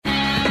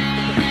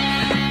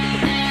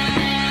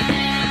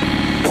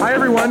Hi,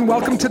 everyone.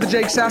 Welcome to the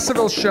Jake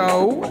Sasseville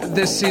Show.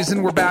 This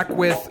season, we're back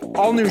with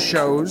all new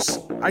shows.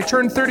 I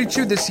turned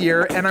 32 this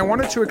year, and I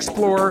wanted to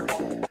explore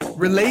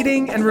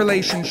relating and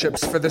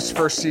relationships for this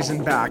first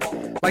season back.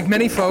 Like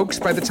many folks,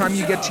 by the time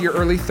you get to your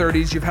early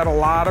 30s, you've had a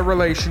lot of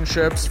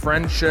relationships,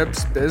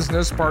 friendships,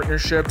 business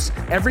partnerships.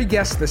 Every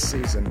guest this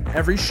season,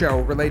 every show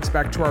relates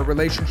back to our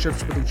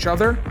relationships with each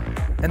other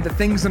and the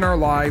things in our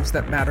lives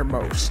that matter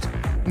most.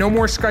 No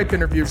more Skype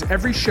interviews.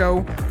 Every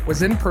show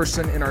was in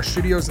person in our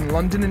studios in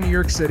London and New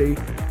York City.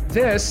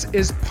 This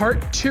is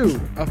part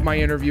 2 of my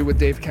interview with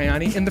Dave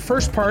Kayani. In the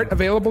first part,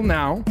 available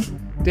now,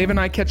 Dave and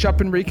I catch up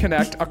and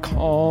reconnect, a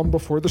calm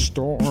before the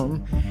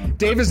storm.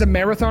 Dave is a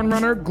marathon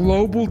runner,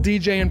 global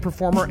DJ and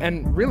performer,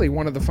 and really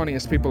one of the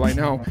funniest people I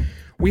know.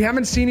 We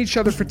haven't seen each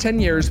other for 10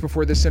 years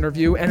before this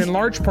interview, and in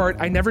large part,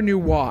 I never knew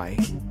why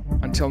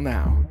until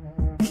now.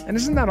 And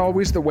isn't that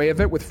always the way of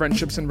it with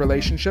friendships and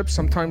relationships?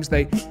 Sometimes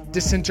they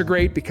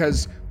disintegrate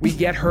because we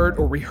get hurt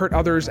or we hurt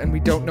others and we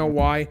don't know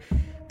why.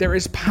 There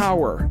is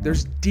power.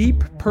 There's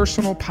deep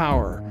personal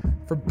power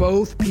for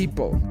both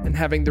people in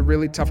having the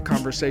really tough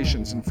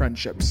conversations and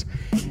friendships.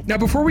 Now,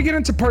 before we get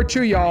into part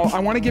 2, y'all, I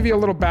want to give you a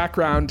little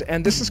background,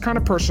 and this is kind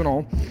of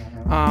personal,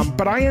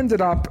 but I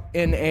ended up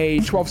in a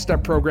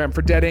 12-step program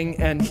for deading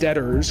and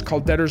debtors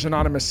called Debtors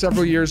Anonymous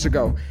several years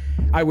ago.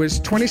 I was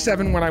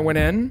 27 when I went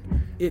in.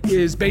 It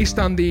is based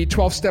on the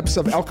 12 steps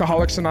of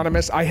Alcoholics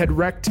Anonymous. I had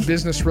wrecked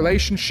business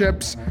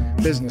relationships,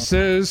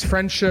 businesses,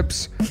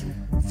 friendships,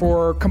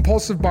 for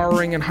compulsive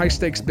borrowing and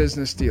high-stakes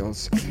business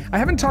deals. I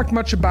haven't talked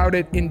much about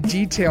it in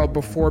detail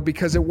before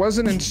because it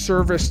wasn't in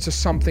service to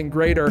something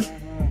greater,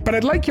 but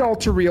I'd like y'all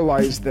to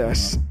realize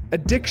this.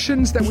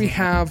 Addictions that we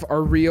have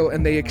are real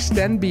and they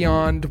extend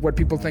beyond what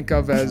people think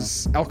of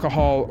as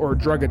alcohol or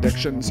drug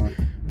addictions.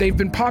 They've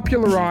been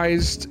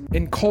popularized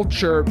in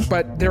culture,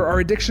 but there are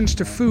addictions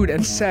to food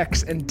and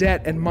sex and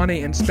debt and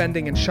money and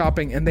spending and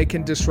shopping, and they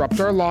can disrupt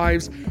our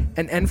lives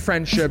and end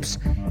friendships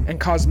and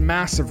cause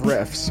massive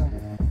rifts.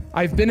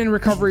 I've been in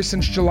recovery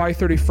since July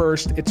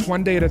 31st. It's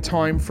one day at a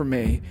time for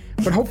me.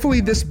 But hopefully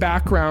this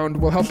background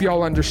will help you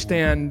all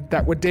understand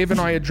that what Dave and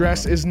I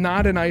address is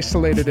not an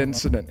isolated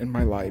incident in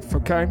my life,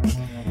 okay?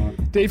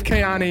 Dave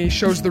Kayani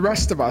shows the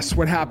rest of us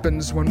what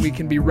happens when we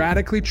can be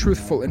radically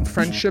truthful in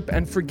friendship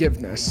and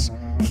forgiveness.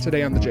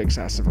 Today on The Jake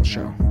Sasseville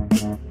Show.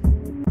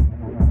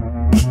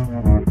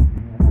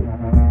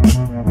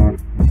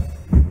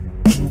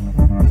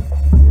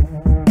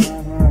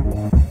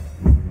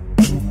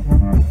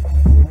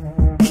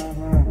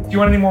 Do you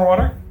want any more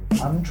water?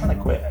 I'm trying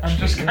to quit. I'm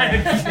just kind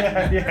of...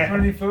 yeah.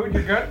 Want any food?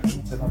 You're good?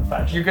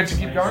 You good to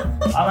keep going?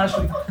 I'm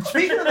actually...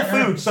 Speaking of the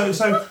food,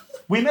 so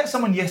we met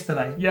someone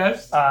yesterday.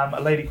 Yes. A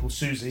lady called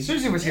Susie.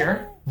 Susie was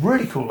here.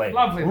 Really cool lady.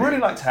 Lovely lady. Really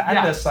liked her. And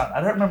their son. I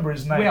don't remember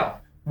his name.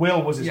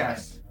 Will was his name.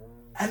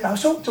 And I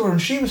was talking to her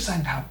and she was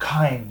saying how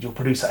kind your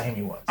producer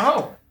Amy was.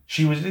 Oh.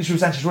 She was saying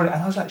she's really...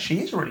 And I was like, she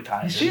is really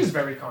kind. She is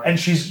very kind. And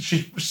she's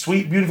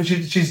sweet, beautiful.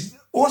 She's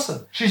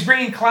awesome. She's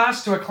bringing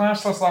class to a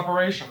classless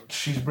operation.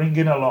 She's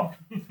bringing a lot.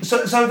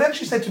 So then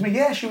she said to me,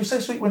 yeah, she was so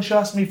sweet when she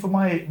asked me for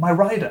my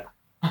rider.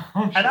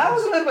 And I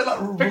was a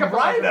little bit like,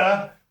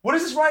 rider? What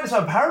is this rider?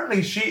 So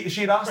apparently she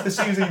had asked the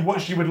Susie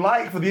what she would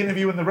like for the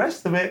interview and the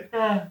rest of it.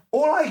 Yeah.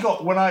 All I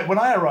got when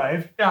I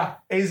arrived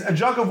is a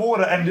jug of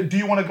water and do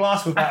you want a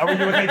glass with that? Or are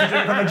you okay to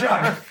drink from the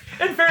jug?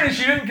 In fairness,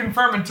 you didn't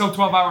confirm until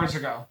 12 hours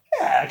ago.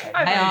 Yeah, okay.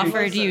 I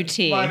offered you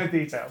tea. Minor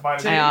detail.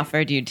 I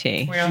offered you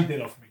tea. She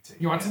did offer me tea.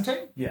 You want some tea?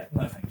 Yeah,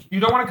 no thank you. You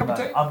don't want a cup of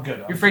tea? I'm good.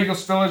 You're afraid you'll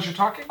spill as you're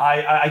talking?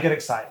 I get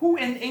excited. Who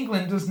in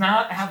England does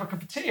not have a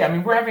cup of tea? I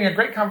mean, we're having a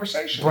great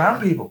conversation.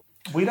 Brown people.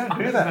 We don't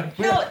do that.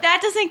 No, that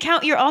doesn't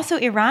count. You're also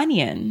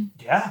Iranian.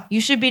 Yeah.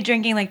 You should be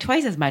drinking like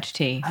twice as much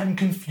tea. I'm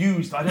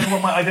confused. I don't know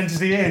what my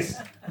identity is.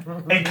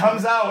 It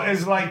comes out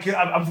as like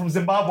I'm from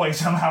Zimbabwe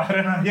somehow. I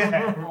don't know.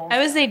 Yeah. I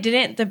would say,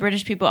 didn't the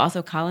British people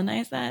also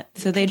colonize that?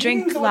 So they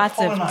drink lots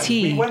of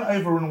tea. We went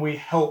over and we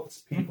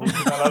helped people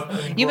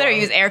develop. You better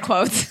use air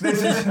quotes.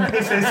 This is.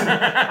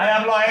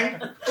 I am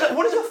lying. So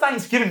what is your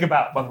Thanksgiving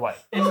about, by the way?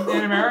 In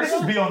America?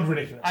 This is beyond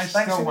ridiculous. I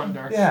still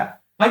wonder. Yeah.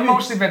 I'm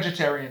mostly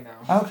vegetarian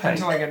now. Okay.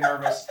 Until I get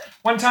nervous.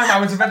 One time I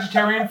was a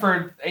vegetarian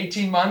for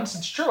 18 months.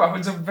 It's true. I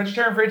was a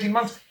vegetarian for 18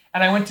 months.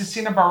 And I went to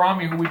Sina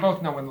Barami, who we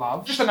both know and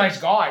love. Just a nice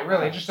guy,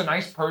 really. Just a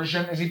nice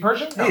Persian. Is he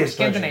Persian? No, he is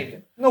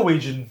Scandinavian.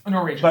 Norwegian.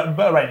 Norwegian. But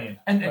Iranian.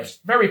 And it's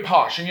very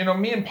posh. And, you know,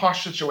 me in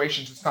posh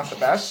situations, it's not the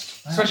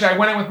best. Especially I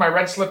went in with my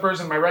red slippers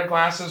and my red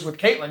glasses with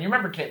Caitlin. You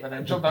remember Caitlin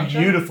Angel, don't you?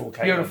 Beautiful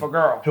Caitlin. Beautiful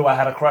girl. Who I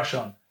had a crush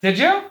on. Did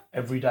you?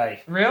 Every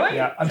day. Really?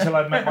 Yeah, until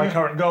I met my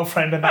current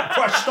girlfriend and that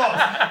crush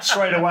stopped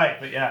straight away.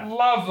 But yeah.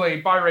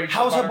 Lovely, biracial.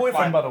 How's her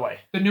boyfriend, by the way?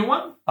 The new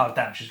one? Oh,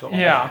 damn, she's got one.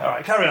 Yeah. All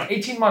right, carry on.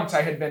 18 months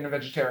I had been a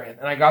vegetarian.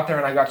 And I got there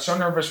and I got so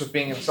nervous with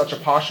being in such a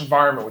posh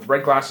environment with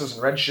red glasses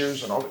and red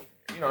shoes and all,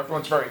 you know,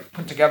 everyone's very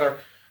put together.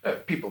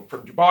 people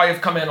from Dubai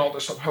have come in, all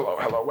this stuff. Hello,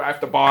 I have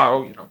to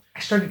bow, I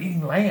started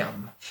eating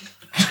lamb.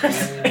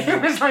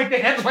 It was like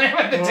they had lamb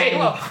at the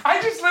table.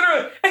 I just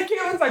literally, and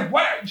Caitlin's like,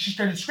 what? She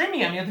started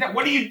screaming at me.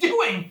 What are you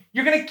doing?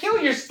 You're going to kill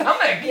your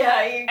stomach. Yeah.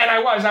 And I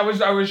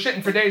was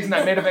shitting for days in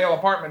that Maida Vale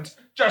apartment.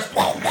 Just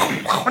when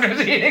I was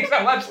eating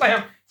so much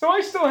lamb. So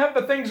I still have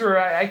the things where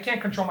I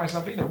can't control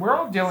myself either. We're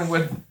all dealing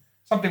with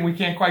something we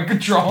can't quite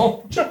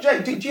control.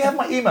 Jake, do you have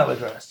my email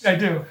address? I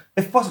do.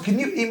 If possible, can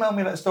you email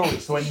me that story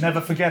so I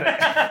never forget it?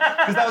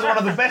 Because that was one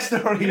of the best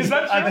stories. Is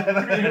that I've true?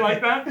 ever. You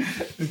like that?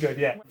 It's good,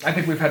 yeah. I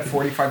think we've had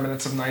 45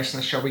 minutes of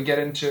niceness. Shall we get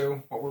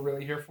into what we're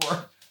really here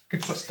for?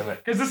 Let's do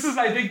it. Because this is,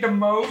 I think, the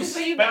most... Is this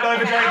when you knock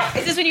him out?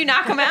 Is this when you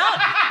knock him out?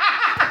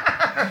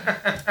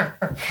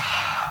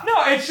 No,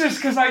 it's just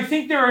because I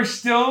think there are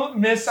still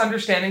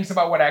misunderstandings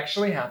about what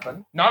actually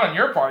happened. Not on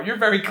your part. You're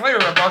very clear,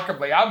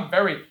 remarkably.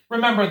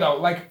 Remember, though,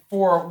 like,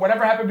 for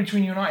whatever happened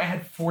between you and I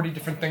had 40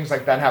 different things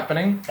like that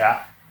happening.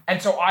 Yeah.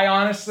 And so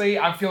I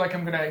feel like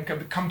I'm going to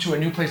come to a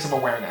new place of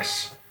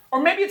awareness.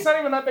 Or maybe it's not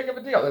even that big of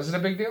a deal. Is it a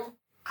big deal?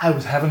 I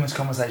was having this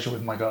conversation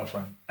with my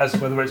girlfriend as to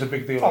whether it's a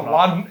big deal or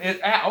not. No,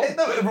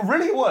 it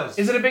really was.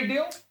 Is it a big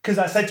deal? Because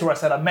I said to her,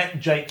 I met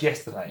Jake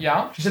yesterday.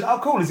 Yeah. She said, oh,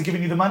 cool. Is he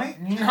giving you the money?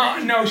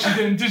 No, she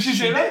didn't. Did she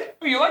say that?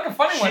 Oh, you like a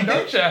funny one,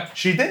 don't you?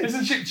 She did.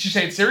 Isn't she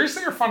say it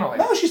seriously or funnily?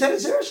 No, she said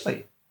it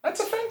seriously. That's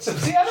offensive.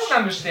 See, I don't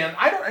understand.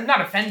 I'm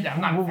not offended. I'm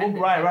not offended.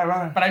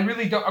 Right. But I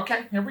really don't.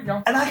 Okay, here we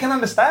go. And I can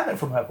understand it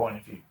from her point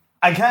of view.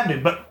 I can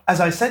do, but as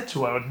I said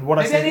to her, and what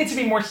Maybe I said... I need to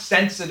be more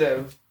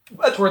sensitive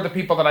toward the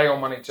people that I owe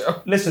money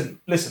to. Listen.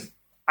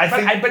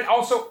 But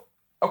also,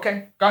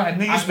 okay, go ahead.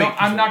 No,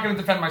 I'm not going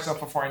to defend myself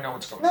before I know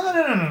what's going on.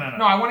 No.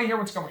 No, I want to hear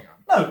what's going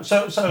on. No,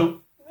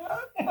 so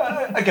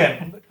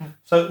again,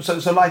 so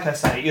like I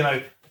say,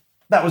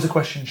 that was a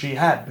question she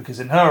had,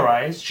 because in her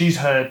eyes, she's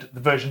heard the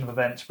version of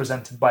events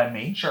presented by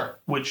me. Sure.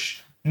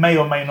 Which may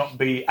or may not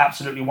be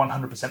absolutely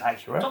 100%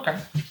 accurate.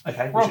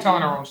 Okay. We're all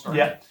telling our own story.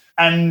 Yeah.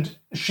 And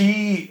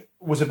she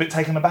was a bit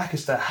taken aback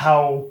as to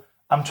how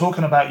I'm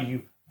talking about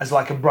you as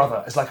like a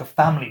brother, as like a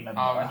family member.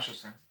 Oh,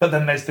 interesting. But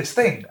then there's this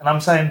thing. And I'm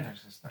saying,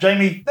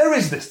 Jamie, there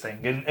is this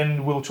thing.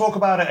 And we'll talk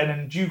about it,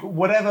 and in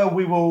whatever,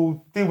 we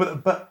will deal with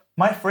it. But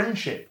my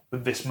friendship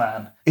with this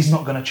man is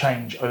not going to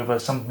change over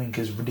something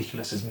as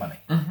ridiculous as money.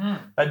 Mm-hmm.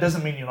 That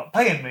doesn't mean you're not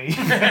paying me.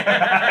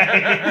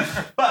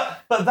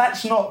 but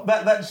that's not,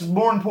 that's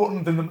more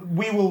important than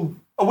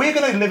we're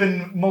going to live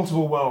in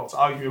multiple worlds,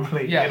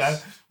 arguably.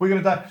 Yes. We're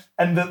going to die.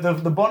 And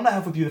the bond I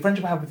have with you, the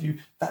friendship I have with you,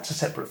 that's a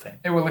separate thing.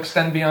 It will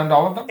extend beyond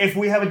all of them? If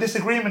we have a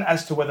disagreement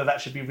as to whether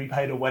that should be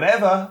repaid or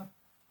whatever,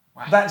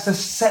 that's a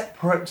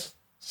separate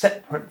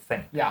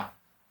thing. Yeah.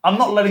 I'm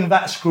not letting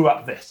that screw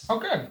up this. Oh,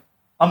 good.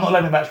 I'm not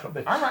letting that screw up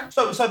this. All right.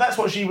 So that's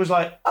what she was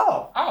like,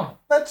 oh,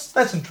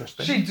 that's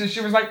interesting.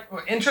 She was like,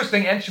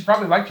 interesting, and she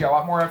probably liked you a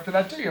lot more after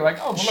that, too. You're like,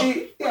 oh,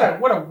 well,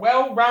 what a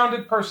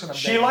well-rounded person.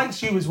 She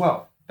likes you as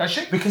well. Does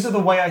she? Because of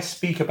the way I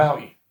speak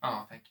about you.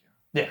 Oh, thank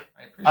you. Yeah.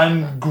 I appreciate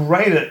I'm that.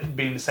 great at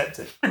being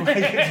deceptive.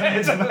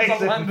 It's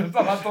amazing.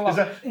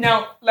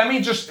 Now, let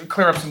me just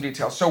clear up some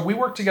details. So we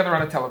work together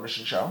on a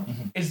television show.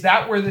 Mm-hmm. Is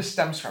that where this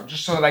stems from?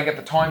 Just so that I get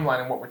the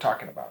timeline and what we're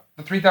talking about.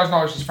 The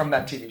 $3,000 is from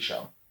that TV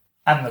show.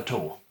 And the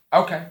tour.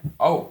 Okay.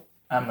 Oh.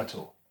 And the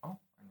tour. Oh.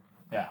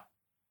 Yeah.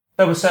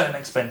 There were certain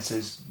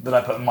expenses that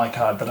I put on my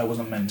card that I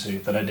wasn't meant to,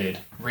 that I did.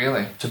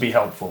 Really? To be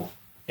helpful.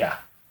 Yeah.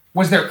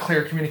 Was there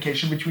clear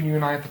communication between you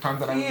and I at the time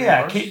that I was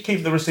reimbursed?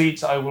 keep the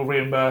receipts, I will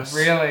reimburse.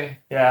 Really?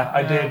 Yeah,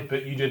 I did,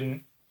 but you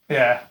didn't.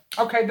 Yeah.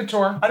 Okay, the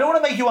tour. I don't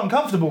want to make you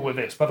uncomfortable with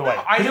this, by the way.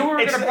 I knew we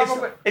were going to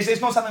probably...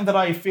 It's not something that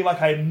I feel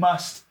like I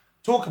must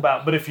talk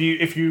about, but if you...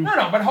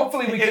 No, but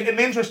hopefully we can... In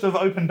the interest of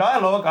open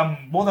dialogue,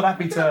 I'm more than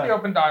happy to... Have the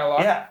open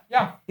dialogue.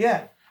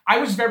 Yeah. I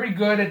was very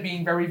good at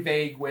being very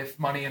vague with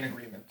money and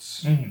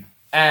agreements. Mm-hmm.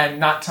 And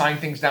not tying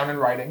things down in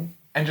writing.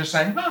 And just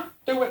saying,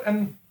 do it,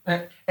 and...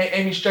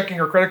 Amy's checking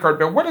her credit card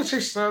bill. What has he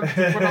said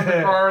to put on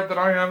the card that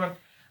I haven't?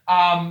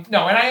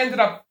 No, and I ended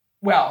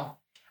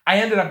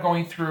up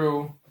going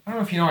through, I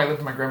don't know if you know, I lived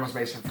in my grandma's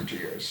basement for 2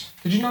 years.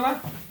 Did you know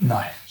that?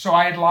 No. So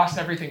I had lost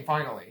everything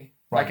finally,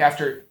 like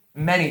after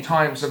many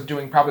times of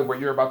doing probably what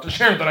you're about to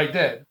share that I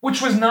did,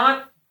 which was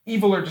not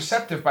evil or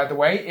deceptive, by the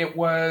way. It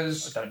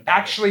was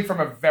actually from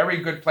a very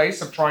good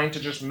place of trying to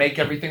just make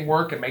everything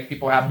work and make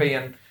people happy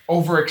and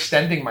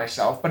overextending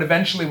myself. But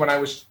eventually when I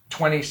was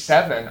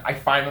 27, I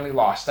finally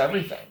lost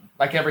everything.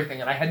 Like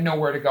everything. And I had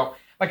nowhere to go.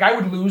 Like I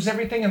would lose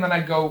everything and then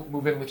I'd go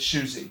move in with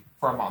Susie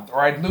for a month.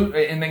 Or I'd lose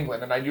in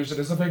England and I'd use it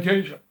as a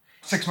vacation.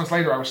 6 months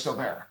later, I was still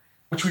there.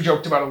 Which we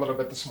joked about a little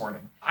bit this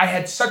morning. I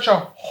had such a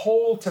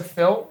hole to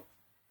fill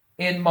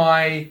in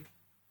my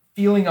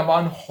feeling of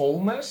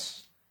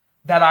unwholeness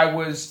that I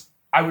was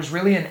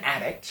really an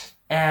addict.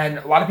 And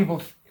a lot of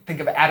people think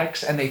of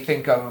addicts and they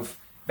think of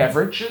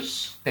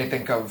beverages. They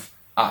think of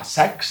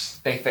sex.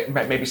 They think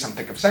maybe some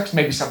think of sex.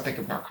 Maybe some think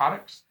of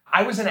narcotics.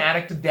 I was an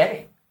addict of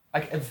debting,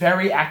 like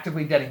very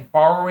actively debting,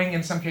 borrowing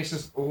in some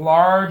cases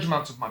large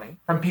amounts of money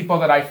from people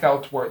that I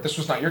felt were, this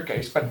was not your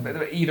case, but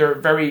either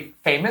very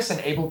famous and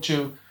able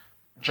to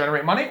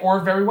generate money or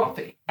very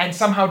wealthy and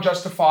somehow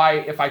justify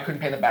if I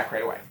couldn't pay them back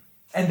right away.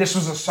 And this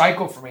was a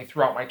cycle for me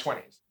throughout my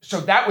 20s.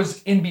 So that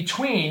was in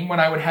between when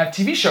I would have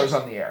TV shows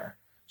on the air.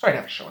 So I'd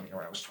have a show on the air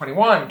when I was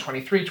 21,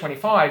 23,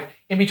 25.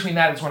 In between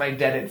that is when I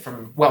deaded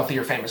from wealthy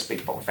or famous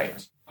people,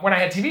 famous. When I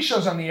had TV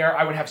shows on the air,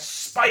 I would have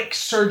spike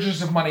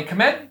surges of money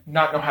come in,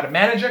 not know how to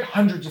manage it,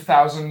 hundreds of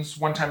thousands,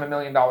 one time $1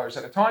 million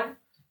at a time,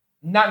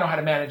 not know how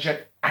to manage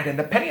it. I'd end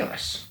up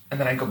penniless. And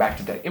then I'd go back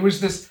to debt. It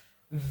was this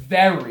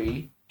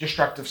very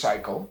destructive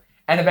cycle.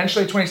 And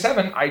eventually at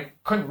 27, I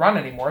couldn't run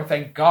anymore.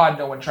 Thank God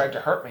no one tried to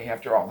hurt me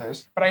after all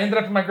this. But I ended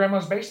up in my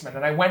grandma's basement.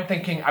 And I went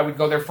thinking I would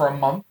go there for a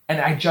month. And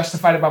I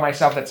justified it by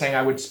myself that saying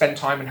I would spend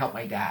time and help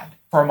my dad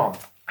for a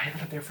month. I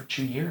ended up there for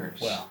 2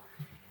 years. Wow.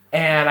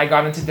 And I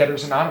got into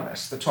Debtors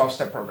Anonymous, the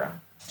 12-step program.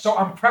 So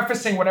I'm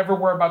prefacing whatever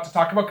we're about to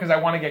talk about because I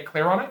want to get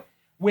clear on it.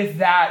 With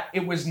that,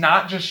 it was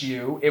not just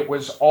you. It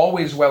was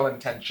always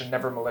well-intentioned,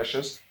 never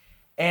malicious.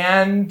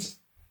 And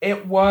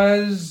it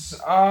was,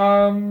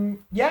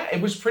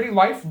 it was pretty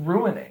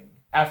life-ruining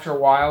after a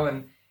while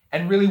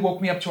and really woke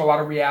me up to a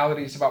lot of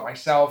realities about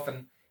myself.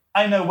 And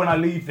I know when I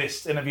leave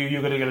this interview,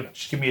 you're going to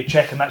just give me a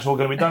check and that's all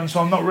going to be done.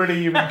 So I'm not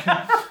really even...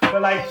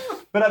 but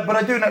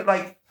I do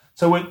know,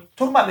 so we're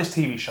talking about this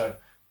TV show.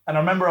 And I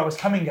remember I was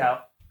coming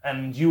out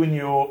and you and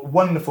your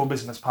wonderful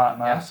business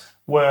partner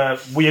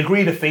we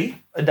agreed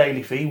a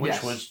daily fee,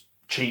 which was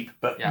cheap,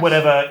 but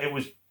whatever, it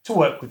was to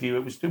work with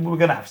you. We were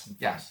going to have some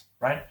fun,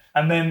 right?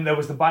 And then there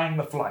was the buying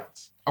the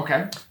flights.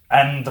 Okay.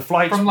 And the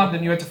flights... From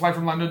London, you had to fly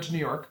from London to New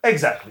York.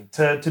 Exactly,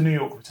 to New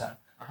York return.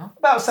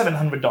 About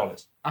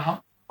 $700.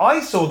 I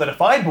saw that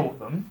if I bought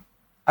them,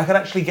 I could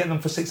actually get them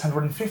for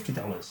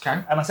 $650.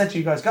 Okay. And I said to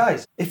you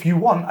guys, if you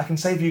want, I can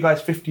save you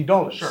guys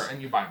 $50. Sure,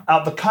 and you buy them.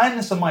 Out of the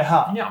kindness of my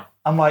heart,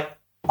 I'm like,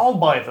 I'll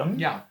buy them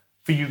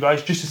for you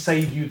guys just to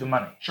save you the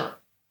money. Sure.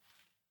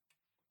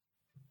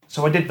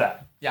 So I did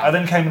that. Yeah. I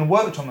then came and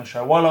worked on the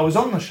show. While I was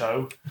on the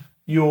show,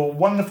 your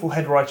wonderful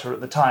head writer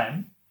at the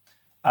time,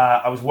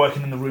 I was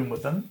working in the room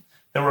with them.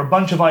 There were a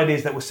bunch of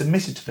ideas that were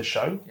submitted to the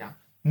show. Yeah.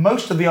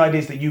 Most of the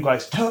ideas that you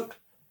guys took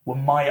were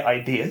my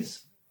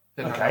ideas.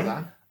 Didn't know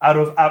that. Out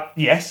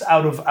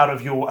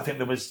of your, I think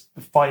there was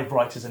 5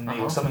 writers in me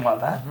or something like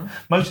that.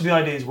 Most of the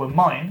ideas were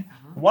mine.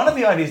 One of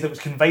the ideas that was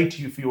conveyed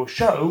to you for your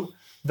show,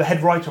 the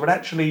head writer had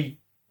actually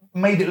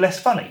made it less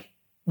funny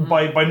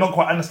by not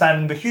quite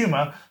understanding the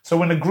humour.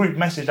 So in a group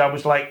message, I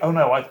was like, oh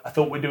no, I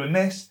thought we're doing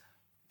this.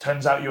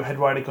 Turns out your head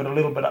writer got a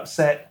little bit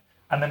upset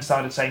and then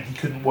started saying he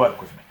couldn't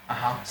work with me.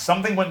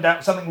 Something went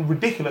down, something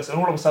ridiculous, and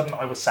all of a sudden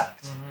I was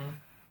sacked,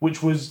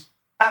 which was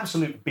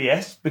absolute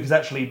BS because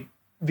actually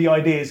the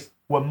ideas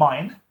were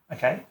mine,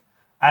 okay?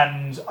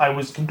 And I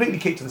was completely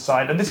kicked to the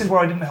side. And this is where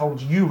I didn't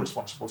hold you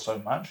responsible so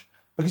much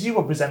because you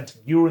were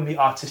presenting. You were in the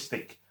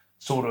artistic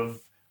sort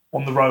of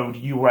on the road.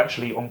 You were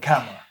actually on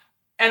camera.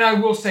 And I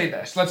will say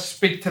this. Let's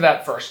speak to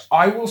that first.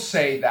 I will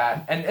say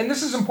that, and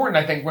this is important,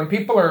 I think, when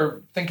people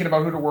are thinking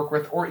about who to work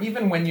with, or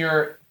even when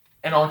you're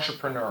an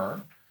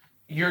entrepreneur,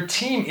 your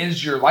team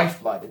is your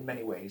lifeblood in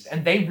many ways,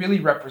 and they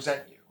really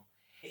represent you.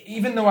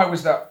 Even though I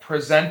was the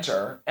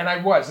presenter, and I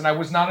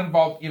was not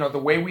involved, the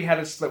way we had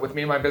it split with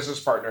me and my business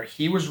partner,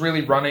 he was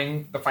really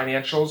running the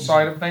financial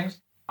side of things.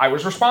 I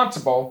was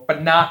responsible,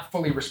 but not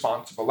fully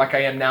responsible like I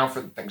am now for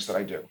the things that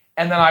I do.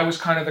 And then I was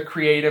kind of the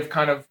creative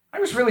I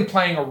was really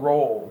playing a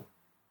role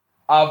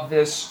of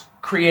this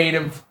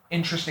creative,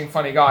 interesting,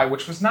 funny guy,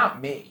 which was not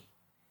me.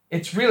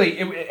 It's really,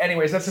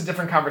 anyways, that's a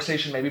different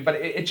conversation maybe, but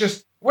it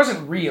just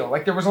wasn't real.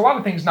 Like there was a lot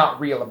of things not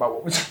real about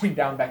what was going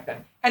down back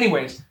then.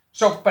 Anyways,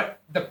 but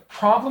the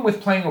problem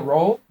with playing a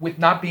role, with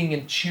not being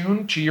in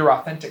tune to your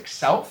authentic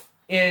self,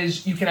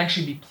 is you can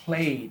actually be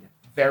played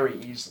very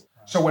easily.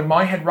 So when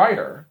my head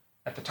writer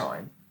at the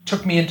time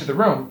took me into the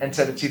room and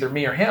said it's either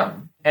me or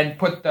him, and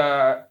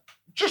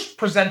just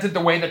presented the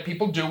way that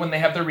people do when they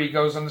have their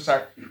egos on the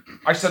side,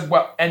 I said,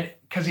 well, and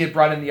because he had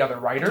brought in the other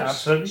writers.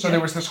 Absolutely. So there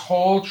was this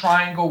whole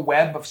triangle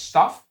web of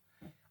stuff.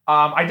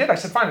 I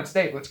said, fine, it's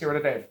Dave. Let's get rid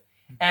of Dave.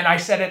 And I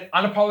said it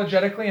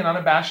unapologetically and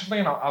unabashedly,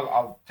 and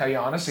I'll tell you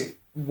honestly,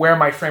 where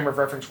my frame of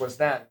reference was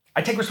then.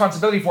 I take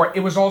responsibility for it. It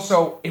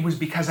was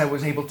because I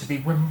was able to be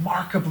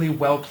remarkably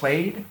well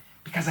played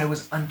because I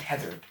was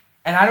untethered.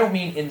 And I don't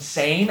mean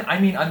insane. I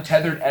mean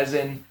untethered as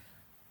in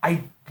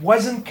I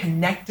wasn't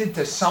connected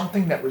to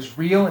something that was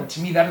real. And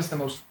to me, that is the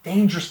most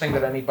dangerous thing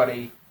that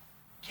anybody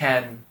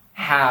can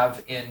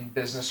have in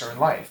business or in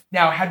life.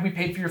 Now, had we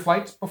paid for your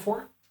flights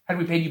before? Had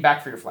we paid you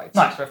back for your flights?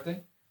 No.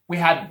 $650? We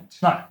hadn't.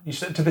 No.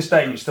 To this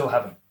day, you still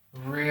haven't.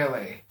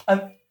 Really?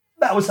 And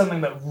that was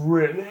something that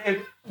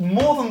really,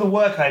 more than the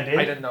work I did.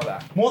 I didn't know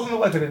that. More than the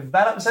work I did,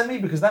 that upset me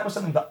because that was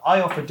something that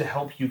I offered to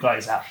help you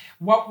guys out.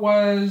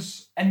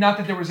 And not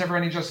that there was ever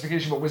any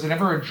justification, but was it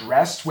ever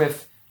addressed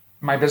with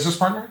my business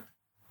partner?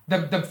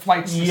 The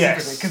flight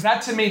specifically? Because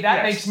that to me,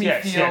 makes me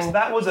feel... Yes,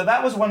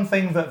 that was one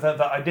thing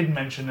that I did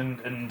mention,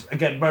 and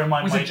again, bear in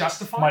mind... Was it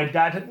justified? My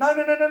dad had... No.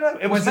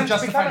 It was meant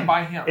justified to be coming.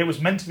 by him? It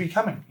was meant to be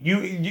coming.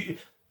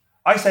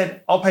 I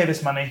said, I'll pay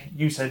this money.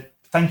 You said,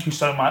 thank you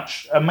so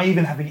much. I may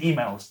even have the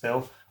email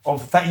still.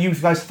 that you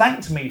guys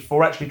thanked me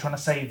for actually trying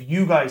to save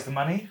you guys the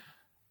money,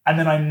 and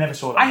then I never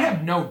saw that. I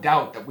have no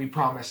doubt that we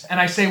promised, and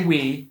I say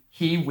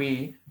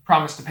we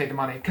promised to pay the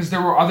money, because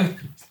there were other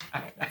things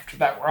after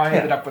that where I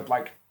ended up with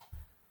like...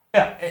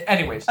 Yeah.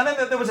 Anyways. And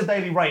then there was a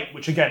daily rate,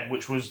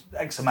 which was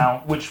X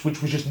amount, which was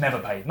just never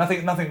paid.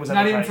 Nothing was ever paid.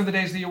 Not even for the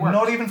days that you worked?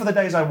 Not even for the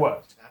days I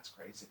worked. That's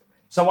crazy to me.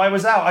 So I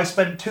was out. I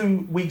spent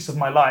 2 weeks of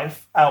my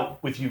life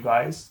out with you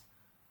guys,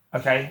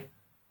 okay?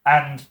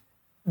 And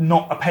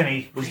not a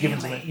penny was given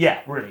to me.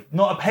 Yeah, really.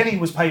 Not a penny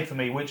was paid for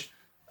me, which,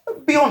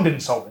 beyond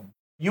insulting.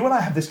 You and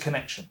I have this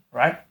connection,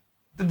 right?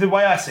 The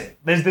way I see it.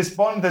 There's this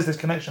bond, there's this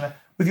connection.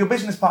 With your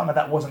business partner,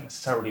 that wasn't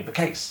necessarily the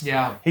case.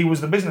 Yeah. He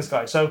was the business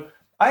guy. So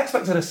I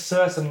expected a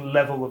certain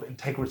level of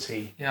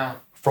integrity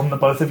from the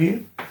both of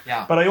you.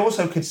 Yeah. But I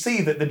also could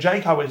see that the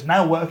Jake I was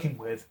now working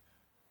with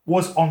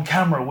was on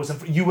camera.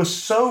 You were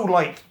so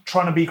like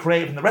trying to be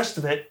creative and the rest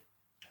of it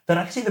that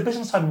I could see the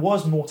business side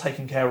was more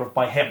taken care of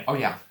by him. Oh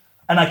yeah.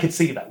 And I could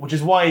see that, which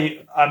is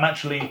why I'm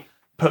actually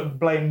put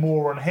blame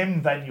more on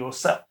him than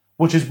yourself,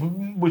 which is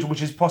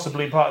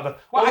possibly part of the.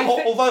 Well,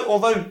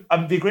 although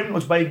the agreement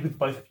was made with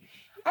both of you.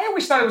 I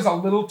always thought it was a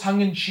little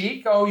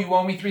tongue-in-cheek. Oh, you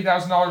owe me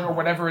 $3,000 or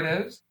whatever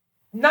it is.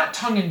 Not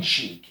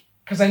tongue-in-cheek,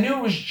 because I knew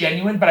it was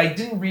genuine, but I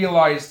didn't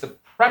realize the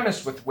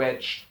premise with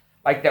which,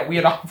 like, that we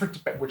had offered to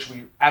pay, which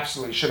we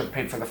absolutely should have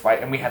paid for the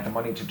flight, and we had the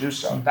money to do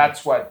so. Mm-hmm.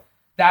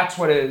 That's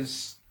what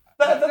is...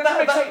 That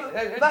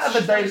and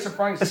the daily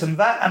surprise. Listen,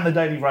 that and the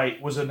daily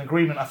rate was an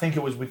agreement. I think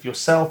it was with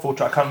yourself, or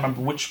I can't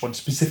remember which one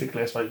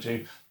specifically I spoke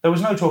to. There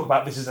was no talk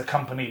about this is a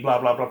company, blah,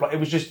 blah, blah, blah.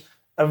 It was just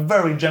a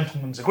very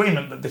gentleman's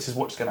agreement that this is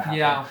what's going to happen.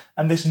 Yeah.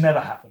 And this never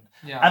happened.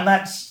 Yeah. And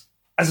that's,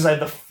 as I say,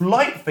 the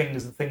flight thing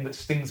is the thing that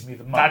stings me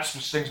the most. That's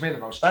what stings me the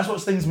most. That's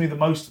what stings me the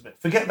most of it.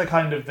 Forget the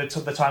kind of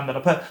the time that I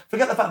put.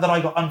 Forget the fact that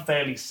I got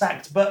unfairly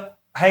sacked. But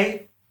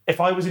hey,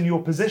 if I was in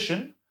your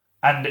position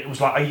and it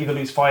was like I either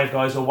lose 5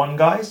 guys or 1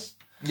 guys.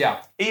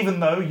 Yeah. Even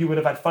though you would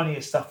have had funnier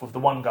stuff with the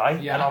 1 guy,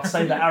 and I'll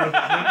say that arrogantly,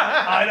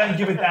 I don't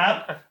give a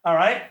damn. All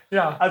right.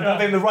 Yeah. I don't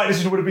think the right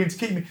decision would have been to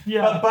keep me.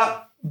 Yeah.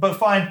 But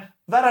fine.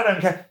 That I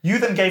don't care. You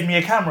then gave me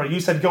a camera.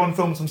 You said go and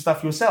film some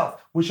stuff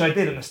yourself, which I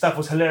did, and the stuff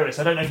was hilarious.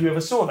 I don't know if you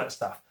ever saw that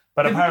stuff.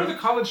 But did we do the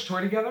college tour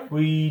together?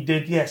 We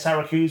did, yeah.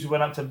 Syracuse. We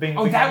went up to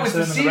Binghamton. Oh, that was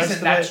the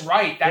season. That's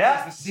right.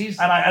 That was the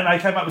season. And I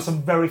came up with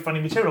some very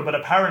funny material. But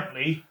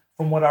apparently,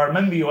 from what I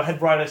remember, your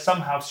head writer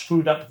somehow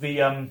screwed up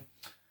the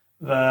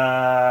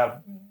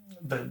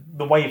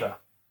waiver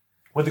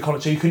with the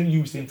college, so you couldn't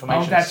use the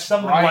information. Oh, that's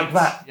something right. like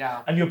that.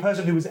 Yeah. And your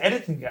person who was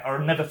editing it, I'll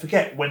never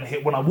forget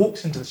when I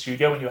walked into the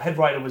studio and your head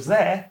writer was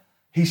there.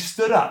 He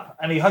stood up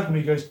and he hugged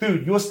me. He goes,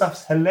 "Dude, your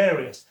stuff's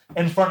hilarious,"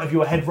 in front of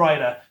your head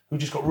writer, who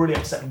just got really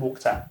upset and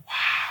walked out.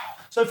 Wow.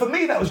 So for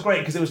me, that was great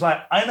because it was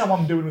like, I know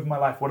I'm doing with my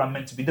life what I'm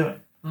meant to be doing.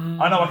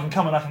 I know I can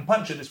come and I can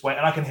punch it this way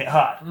and I can hit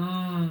hard.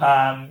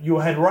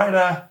 Your head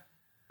writer,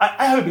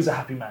 I hope he's a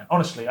happy man,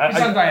 honestly. He's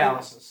on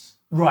dialysis.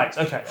 Right,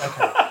 okay.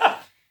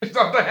 He's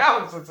on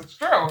dialysis, it's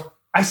true.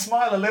 I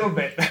smile a little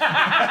bit. No.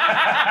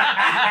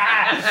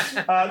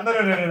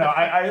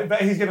 I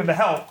bet he's getting the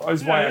help.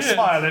 Is why I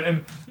smile.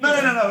 And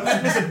no.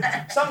 Listen,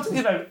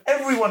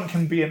 everyone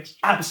can be an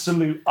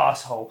absolute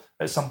asshole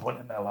at some point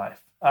in their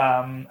life.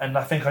 And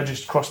I think I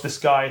just crossed this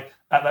guy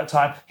at that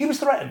time. He was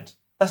threatened.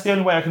 That's the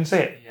only way I can see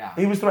it. Yeah.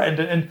 He was threatened,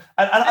 and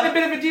a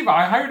bit of a diva.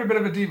 I hired a bit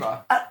of a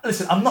diva.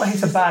 Listen, I'm not here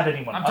to bad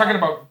anyone. I'm talking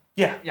about.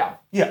 Yeah.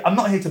 I'm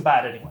not here to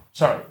bad anyone.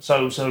 Sorry.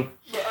 So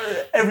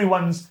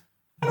everyone's.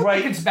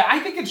 Great. I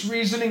think it's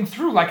reasoning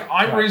through. Like,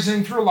 I'm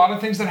reasoning through a lot of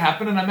things that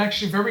happen, and I'm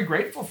actually very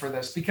grateful for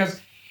this because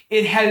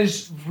it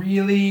has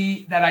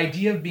really, that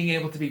idea of being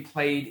able to be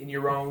played in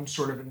your own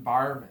sort of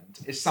environment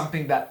is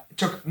something that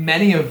took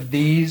many of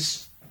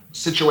these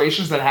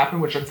situations that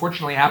happened, which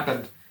unfortunately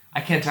happened,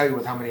 I can't tell you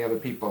with how many other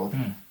people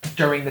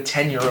during the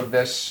tenure of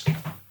this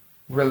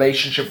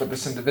relationship with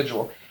this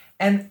individual.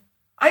 And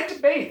I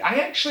debate.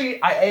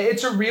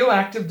 It's a real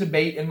active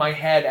debate in my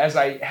head as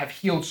I have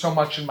healed so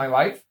much in my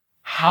life.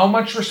 How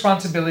much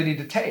responsibility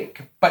to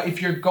take. But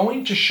if you're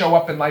going to show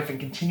up in life and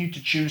continue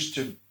to choose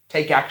to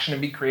take action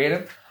and be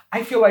creative,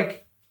 I feel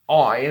like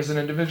I, as an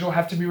individual,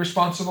 have to be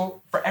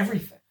responsible for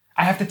everything.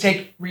 I have to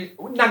take,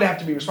 not have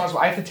to be responsible,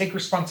 I have to take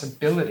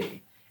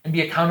responsibility and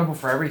be accountable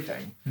for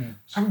everything.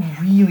 So I'm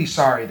really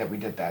sorry that we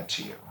did that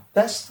to you.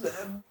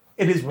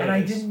 It is what and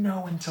I didn't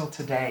know until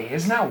today.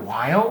 Isn't that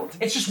wild?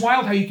 It's just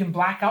wild how you can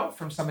black out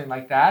from something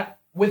like that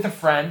with a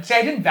friend. See,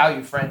 I didn't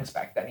value friends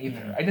back then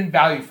either. I didn't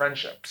value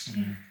friendships.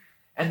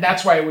 And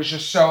that's why it was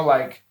just so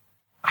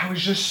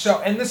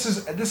and this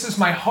is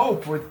my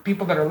hope with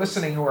people that are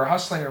listening who are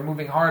hustling or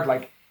moving hard,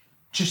 like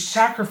to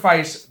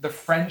sacrifice the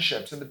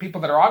friendships and the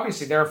people that are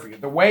obviously there for you.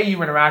 The way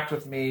you interact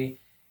with me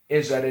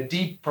is at a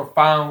deep,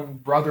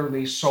 profound,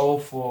 brotherly,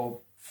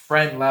 soulful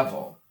friend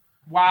level.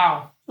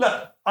 Wow.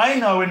 Look, I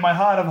know in my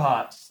heart of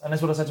hearts, and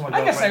that's what I said to my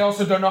girlfriend. I guess I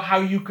also don't know how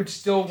you could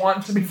still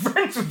want to be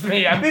friends with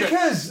me.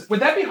 Because... Would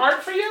that be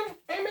hard for you,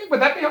 Amy?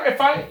 Would that be hard if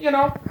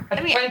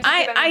I mean,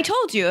 I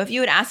told you, if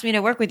you had asked me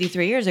to work with you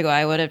 3 years ago,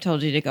 I would have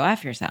told you to go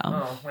F yourself.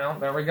 Oh, well,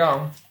 there we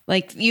go.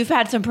 Like, you've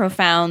had some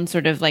profound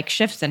sort of like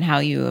shifts in how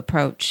you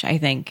approach, I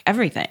think,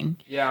 everything.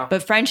 Yeah.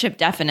 But friendship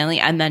definitely,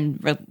 and then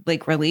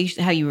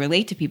how you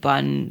relate to people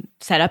and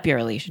set up your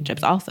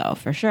relationships also,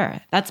 for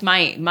sure. That's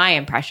my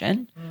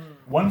impression.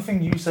 One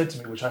thing you said to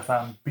me, which I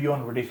found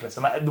beyond ridiculous,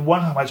 and the one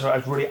time I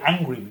was really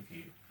angry with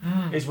you,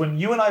 is when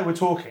you and I were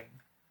talking,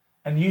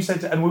 and you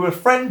said, and we were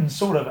friends,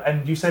 sort of,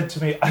 and you said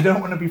to me, I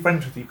don't want to be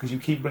friends with you because you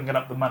keep bringing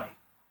up the money.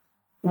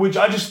 Which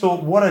I just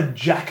thought, what a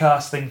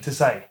jackass thing to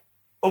say.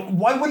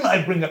 Why wouldn't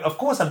I bring up, of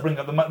course I'd bring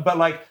up the money, but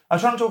like, I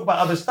was trying to talk about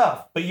other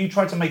stuff, but you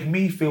tried to make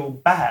me feel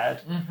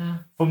bad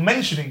for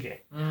mentioning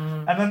it.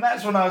 And then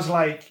that's when I was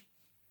like,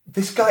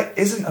 this guy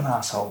isn't an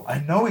asshole. I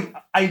know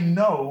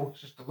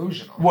It's just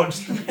delusional.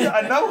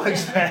 I know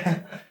what's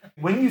there.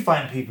 When you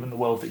find people in the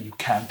world that you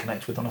can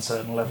connect with on a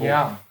certain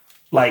level,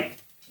 like,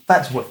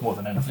 that's worth more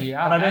than anything.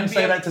 Yeah. And I don't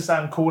say that to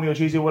sound corny or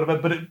cheesy or whatever,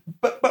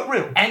 but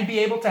real. And be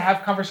able to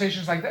have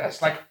conversations like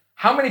this. Like,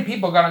 how many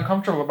people got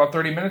uncomfortable about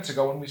 30 minutes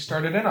ago when we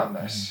started in on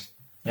this?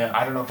 Yeah.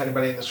 I don't know if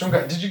anybody in this room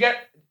got... Did you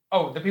get...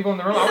 Oh, the people in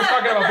the room? I was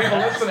talking about people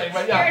listening,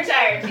 but yeah. Your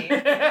entire team.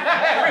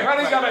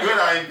 Everybody's got a... Good,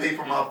 I ain't paid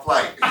for my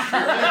flight.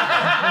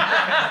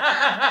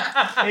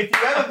 If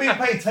you ever been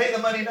paid, take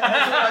the money now.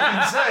 That's what I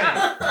can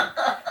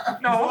say.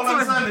 No, all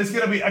I'm saying is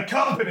going to be a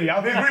company.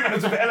 I'll be agreement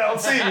with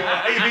LLC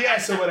or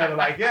ABS or whatever.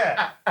 Like,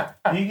 yeah.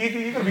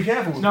 You got to be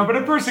careful with No, but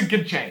a person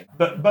can change.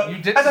 But You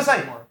did as I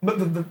say, more. but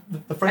the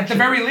friendship... At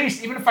the very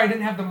least, even if I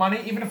didn't have the money,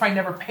 even if I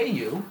never pay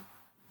you,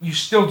 you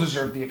still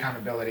deserve the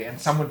accountability and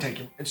someone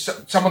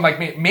like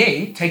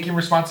me taking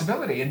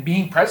responsibility and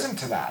being present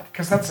to that,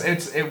 because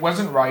it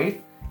wasn't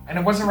right, and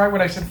it wasn't right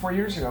what I said 4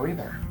 years ago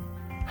either.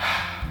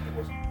 It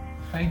wasn't.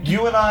 Thank you.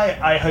 You and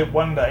I hope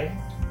one day,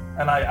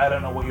 and I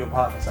don't know what your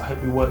path is, I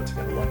hope we work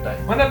together one day.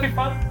 Wouldn't that be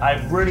fun?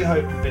 I really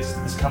hope that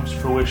this comes to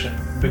fruition,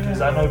 because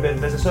I know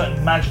there's a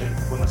certain magic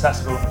when the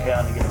Sassaville and the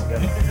Kayani get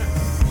together.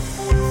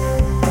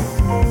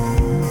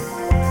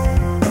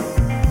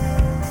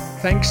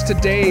 Thanks to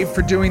Dave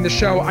for doing the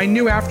show. I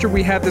knew after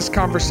we had this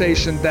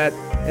conversation that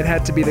it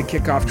had to be the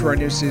kickoff to our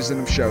new season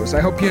of shows. I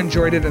hope you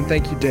enjoyed it, and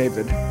thank you,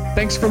 David.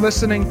 Thanks for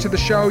listening to the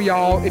show,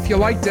 y'all. If you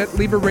liked it,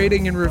 leave a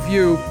rating and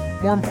review.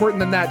 More important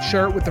than that,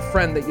 share it with a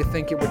friend that you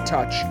think it would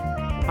touch.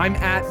 I'm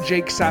at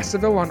Jake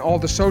Sassaville on all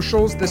the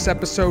socials. This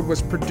episode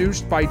was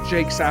produced by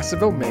Jake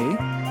Sassaville, me,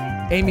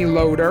 Amy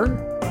Loader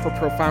for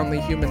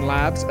Profoundly Human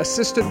Labs,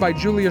 assisted by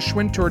Julia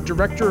Schwintor,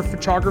 director of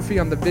photography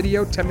on the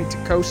video, Temi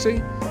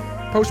Takosi.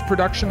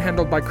 Post-production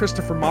handled by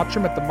Christopher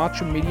Mottram at the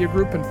Mottram Media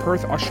Group in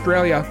Perth,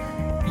 Australia.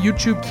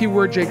 YouTube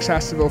keyword Jake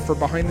Sassaville for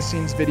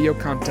behind-the-scenes video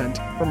content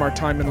from our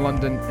time in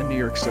London and New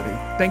York City.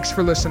 Thanks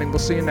for listening. We'll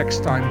see you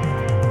next time.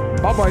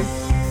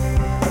 Bye-bye.